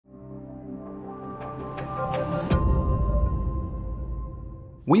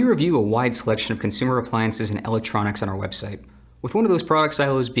We review a wide selection of consumer appliances and electronics on our website, with one of those product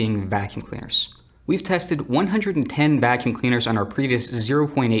silos being vacuum cleaners. We've tested 110 vacuum cleaners on our previous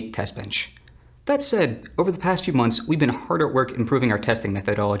 0.8 test bench. That said, over the past few months, we've been hard at work improving our testing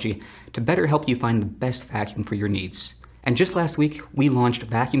methodology to better help you find the best vacuum for your needs. And just last week, we launched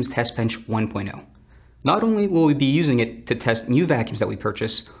Vacuums Test Bench 1.0. Not only will we be using it to test new vacuums that we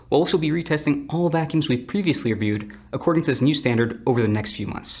purchase, we'll also be retesting all vacuums we previously reviewed according to this new standard over the next few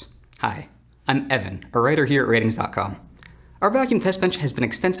months. Hi, I'm Evan, a writer here at RTINGS.com. Our vacuum test bench has been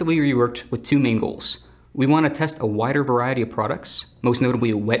extensively reworked with two main goals. We want to test a wider variety of products, most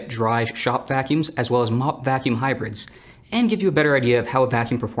notably wet-dry shop vacuums as well as mop vacuum hybrids, and give you a better idea of how a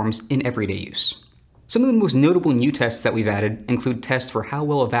vacuum performs in everyday use. Some of the most notable new tests that we've added include tests for how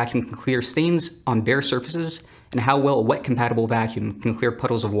well a vacuum can clear stains on bare surfaces and how well a wet-compatible vacuum can clear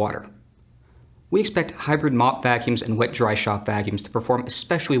puddles of water. We expect hybrid mop vacuums and wet-dry shop vacuums to perform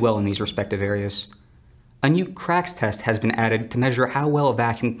especially well in these respective areas. A new cracks test has been added to measure how well a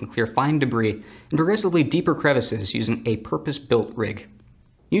vacuum can clear fine debris and progressively deeper crevices using a purpose-built rig.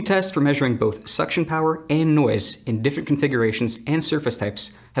 New tests for measuring both suction power and noise in different configurations and surface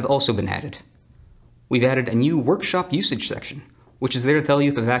types have also been added. We've added a new workshop usage section, which is there to tell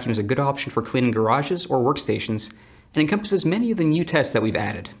you if a vacuum is a good option for cleaning garages or workstations, and encompasses many of the new tests that we've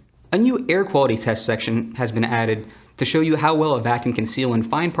added. A new air quality test section has been added to show you how well a vacuum can seal in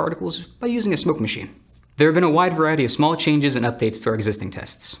fine particles by using a smoke machine. There have been a wide variety of small changes and updates to our existing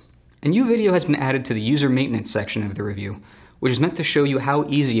tests. A new video has been added to the user maintenance section of the review, which is meant to show you how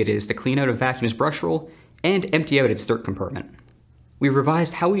easy it is to clean out a vacuum's brush roll and empty out its dirt compartment. We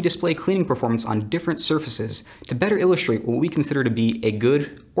revised how we display cleaning performance on different surfaces to better illustrate what we consider to be a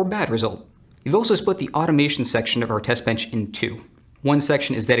good or bad result. We've also split the automation section of our test bench in two. One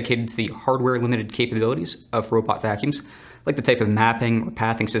section is dedicated to the hardware-limited capabilities of robot vacuums, like the type of mapping or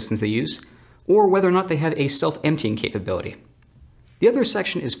pathing systems they use, or whether or not they have a self-emptying capability. The other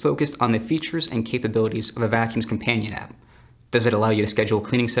section is focused on the features and capabilities of a vacuum's companion app. Does it allow you to schedule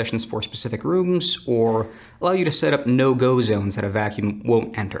cleaning sessions for specific rooms, or allow you to set up no-go zones that a vacuum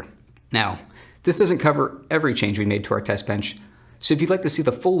won't enter? Now, this doesn't cover every change we made to our test bench, so if you'd like to see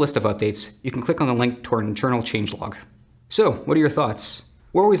the full list of updates, you can click on the link to our internal changelog. So, what are your thoughts?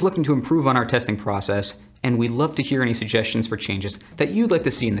 We're always looking to improve on our testing process, and we'd love to hear any suggestions for changes that you'd like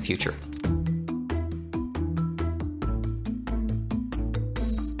to see in the future.